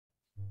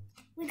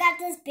we got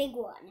this big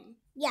one.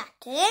 Yeah,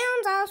 today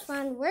on Zala's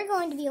Fun, we're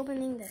going to be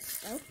opening this.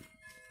 So,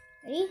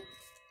 ready?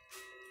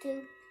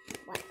 2,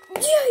 1.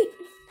 Yay!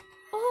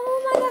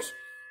 Oh my gosh!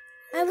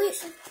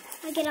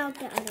 I get out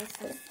the other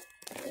stuff.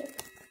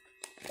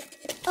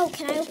 Oh,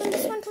 can I open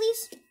this one,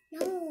 please?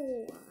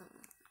 No.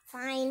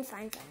 Fine.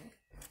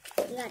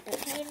 You got the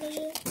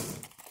candy.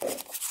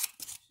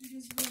 She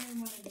just really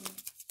wanted to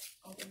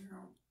open her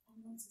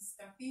own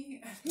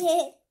stuffy.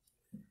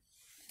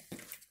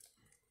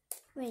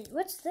 Wait,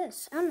 what's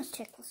this? I'm gonna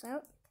check this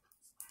out.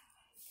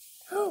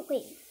 Oh,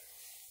 wait.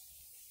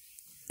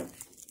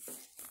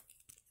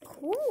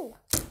 Cool.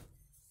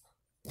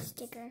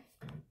 Sticker.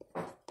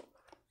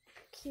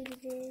 Cute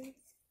it is.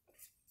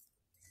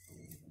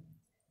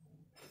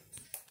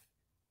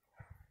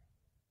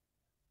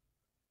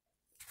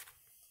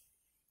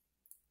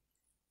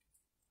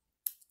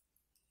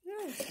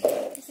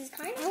 This is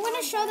kind of. I want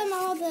to show them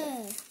all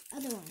the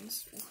other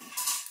ones.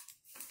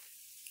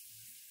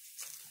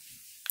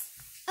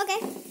 Okay.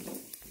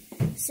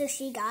 So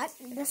she got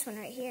this one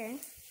right here.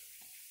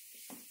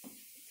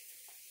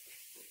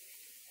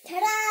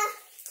 Ta-da!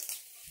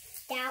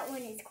 That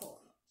one is cool.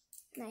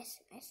 Nice.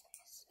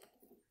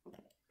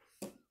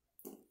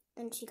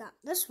 Then she got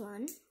this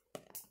one.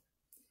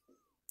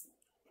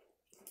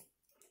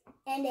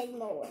 And then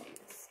more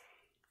ones.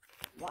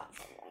 Lots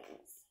of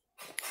ones.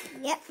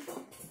 Yep.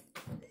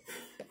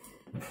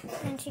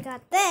 Then she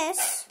got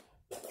this.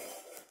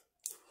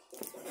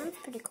 That's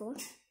pretty cool.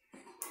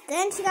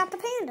 Then she got the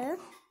panda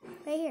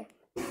right here.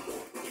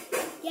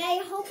 Yeah,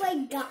 I hope I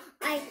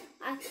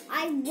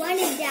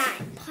wanted that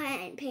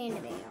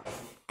panda bear.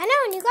 I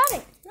know, and you got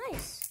it.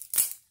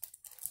 Nice.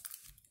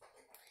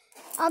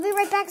 I'll be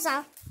right back,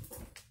 Zal.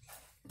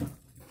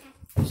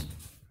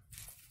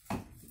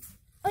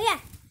 Oh yeah,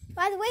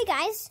 by the way,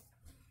 guys,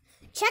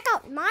 check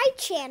out my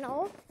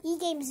channel,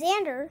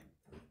 eGameXander,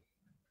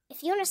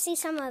 if you want to see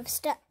some of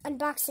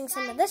unboxing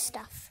some of this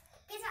stuff.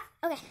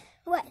 Okay,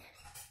 what?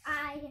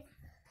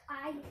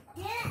 I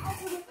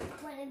didn't open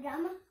one of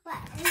them, but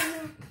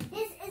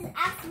this is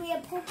actually a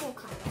purple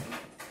color,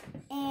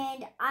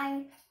 and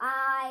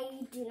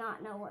I do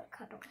not know what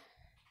color.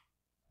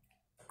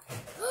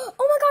 Oh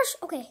my gosh!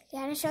 Okay, you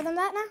want to show them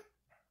that now?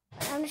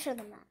 I'm going to show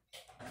them that.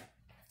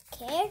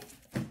 Okay,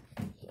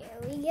 here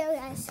we go,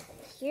 guys.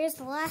 Here's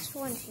the last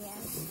one she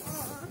has.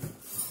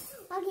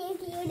 Okay,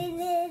 cute it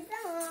is.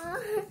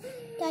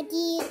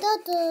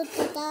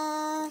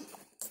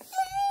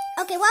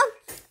 Okay, well,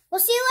 we'll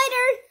see you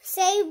later.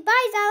 Say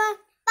bye, Zala.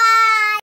 Bye.